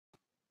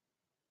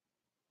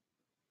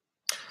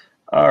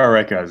All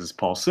right, guys, it's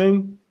Paul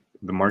Singh,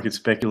 the market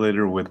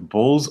speculator with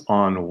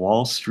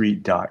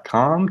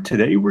bullsonwallstreet.com.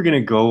 Today, we're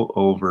going to go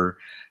over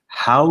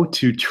how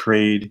to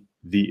trade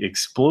the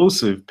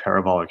explosive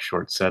parabolic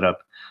short setup.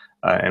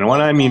 And when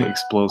I mean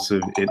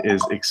explosive, it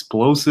is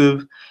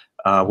explosive.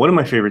 One of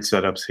my favorite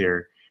setups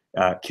here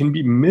can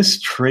be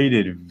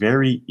mistraded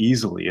very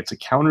easily. It's a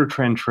counter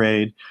trend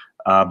trade.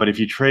 But if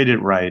you trade it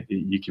right,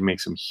 you can make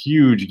some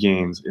huge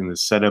gains in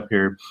this setup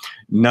here.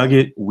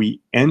 Nugget,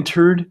 we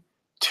entered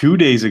 2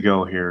 days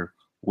ago here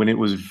when it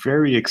was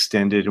very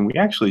extended, and we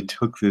actually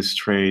took this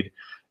trade,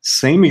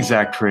 same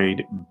exact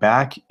trade,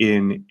 back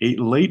in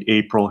late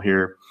April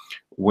here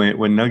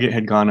when Nugget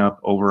had gone up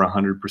over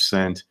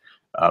 100%,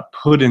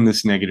 put in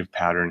this negative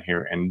pattern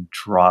here and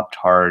dropped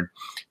hard.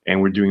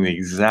 And we're doing the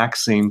exact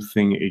same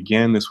thing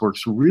again. This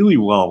works really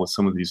well with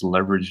some of these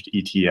leveraged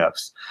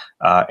ETFs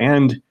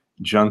and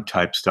junk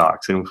type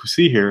stocks. And if we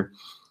see here,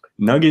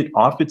 Nugget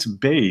off its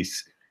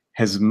base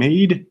has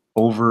made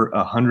over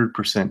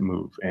 100%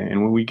 move.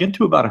 And when we get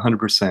to about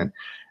 100%,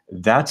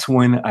 that's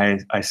when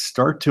I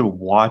start to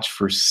watch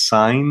for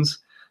signs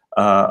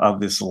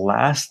of this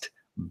last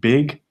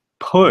big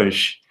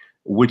push,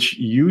 which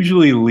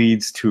usually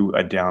leads to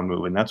a down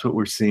move. And that's what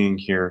we're seeing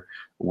here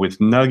with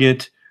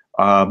Nugget.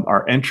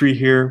 Our entry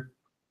here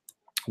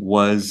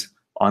was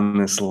on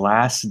this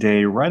last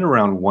day right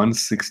around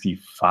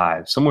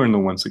 165, somewhere in the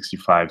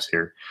 165s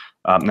here.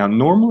 Now,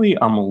 normally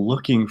I'm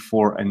looking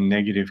for a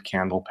negative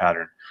candle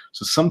pattern.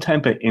 So some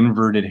type of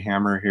inverted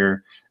hammer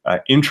here,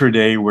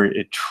 intraday, where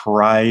it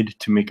tried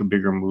to make a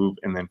bigger move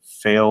and then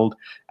failed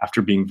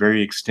after being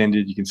very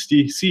extended. You can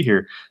see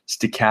here,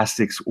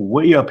 stochastics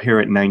way up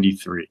here at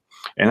 93.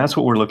 And that's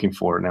what we're looking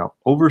for. Now,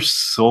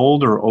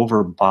 oversold or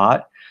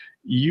overbought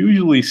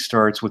usually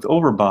starts with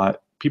overbought.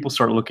 People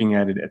start looking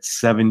at it at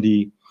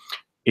 70.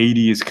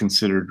 80 is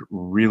considered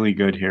really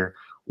good here.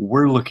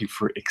 We're looking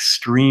for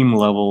extreme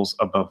levels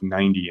above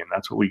 90, and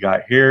that's what we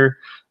got here.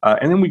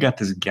 And then we got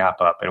this gap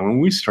up. And when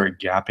we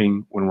start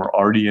gapping, when we're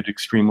already at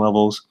extreme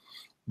levels,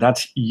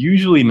 that's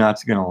usually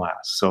not going to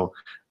last. So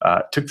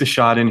took the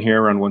shot in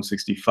here around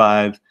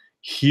 165.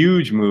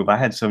 Huge move. I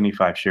had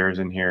 75 shares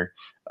in here.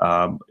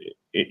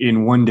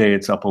 In one day,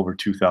 it's up over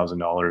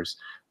 $2,000.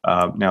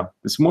 Now,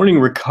 this morning,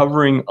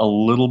 recovering a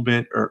little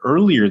bit, or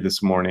earlier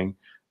this morning,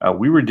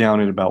 we were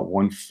down at about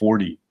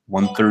 140,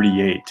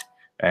 138.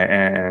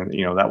 And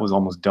that was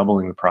almost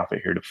doubling the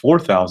profit here to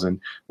 4,000.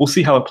 We'll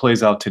see how it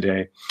plays out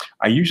today.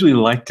 I usually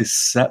like to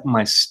set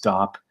my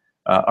stop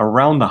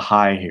around the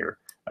high here,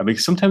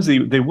 because sometimes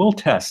they will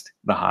test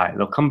the high.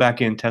 They'll come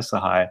back in, test the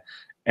high,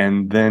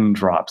 and then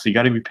drop. So you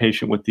got to be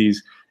patient with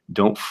these.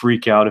 Don't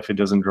freak out if it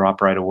doesn't drop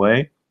right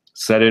away.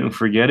 Set it and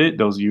forget it.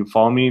 Those of you who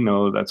follow me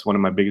know that's one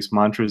of my biggest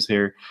mantras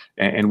here.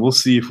 And we'll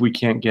see if we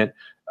can't get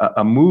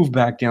a move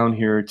back down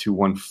here to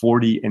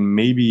 140 and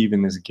maybe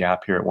even this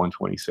gap here at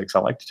 126. I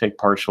like to take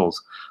partials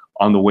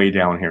on the way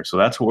down here. So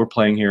that's what we're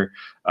playing here.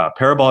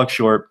 Parabolic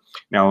short.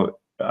 Now,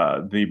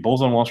 the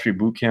Bulls on Wall Street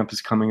Bootcamp is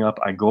coming up.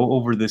 I go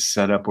over this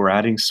setup. We're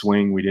adding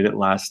swing. We did it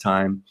last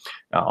time.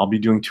 I'll be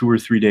doing 2 or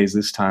 3 days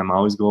this time. I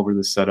always go over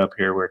this setup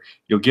here where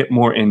you'll get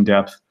more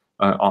in-depth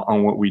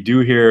on what we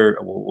do here.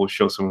 We'll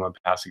show some of my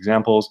past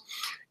examples.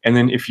 And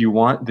then if you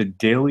want the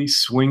daily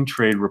swing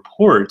trade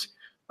report,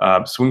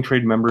 swing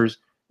trade members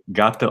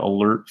got the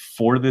alert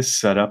for this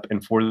setup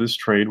and for this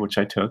trade, which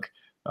I took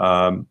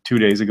 2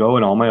 days ago,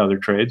 and all my other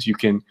trades. You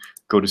can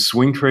go to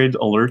swing trade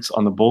alerts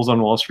on the Bulls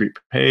on Wall Street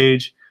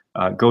page,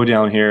 go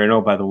down here. And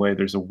oh, by the way,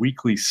 there's a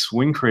weekly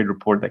swing trade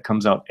report that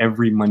comes out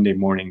every Monday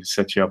morning to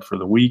set you up for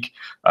the week.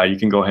 You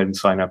can go ahead and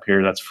sign up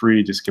here. That's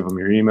free. Just give them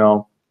your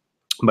email.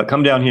 But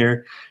come down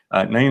here,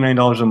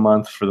 $99 a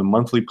month for the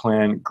monthly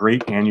plan,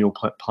 great annual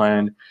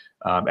plan.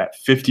 At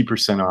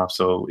 50% off.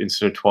 So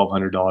instead of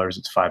 $1,200,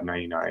 it's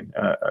 $599.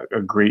 A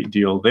great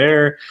deal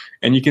there.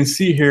 And you can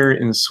see here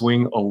in the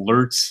swing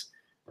alerts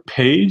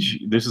page,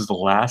 this is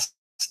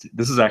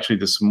actually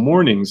this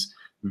morning's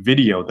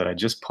video that I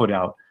just put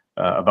out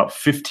about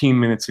 15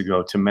 minutes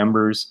ago to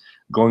members,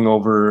 going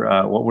over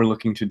what we're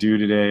looking to do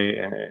today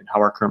and how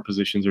our current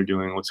positions are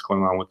doing, what's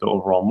going on with the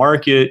overall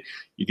market.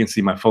 You can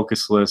see my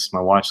focus list, my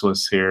watch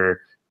list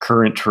here,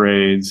 current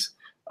trades,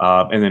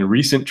 and then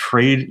recent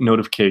trade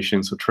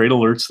notifications, so trade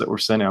alerts that were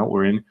sent out.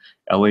 We're in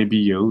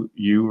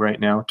LABU right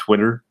now,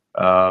 Twitter,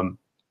 a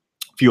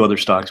few other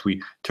stocks.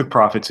 We took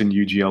profits in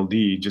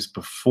UGLD just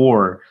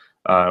before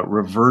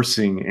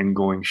reversing and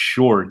going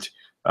short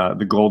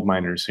the gold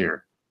miners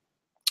here.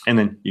 And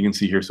then you can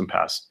see here some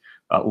past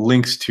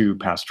links to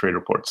past trade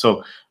reports.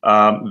 So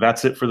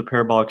that's it for the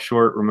parabolic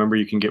short. Remember,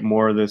 you can get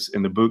more of this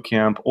in the boot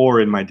camp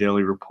or in my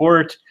daily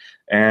report.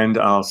 And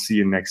I'll see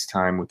you next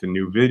time with a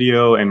new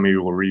video, and maybe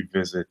we'll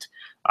revisit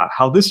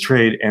how this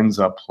trade ends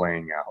up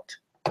playing out.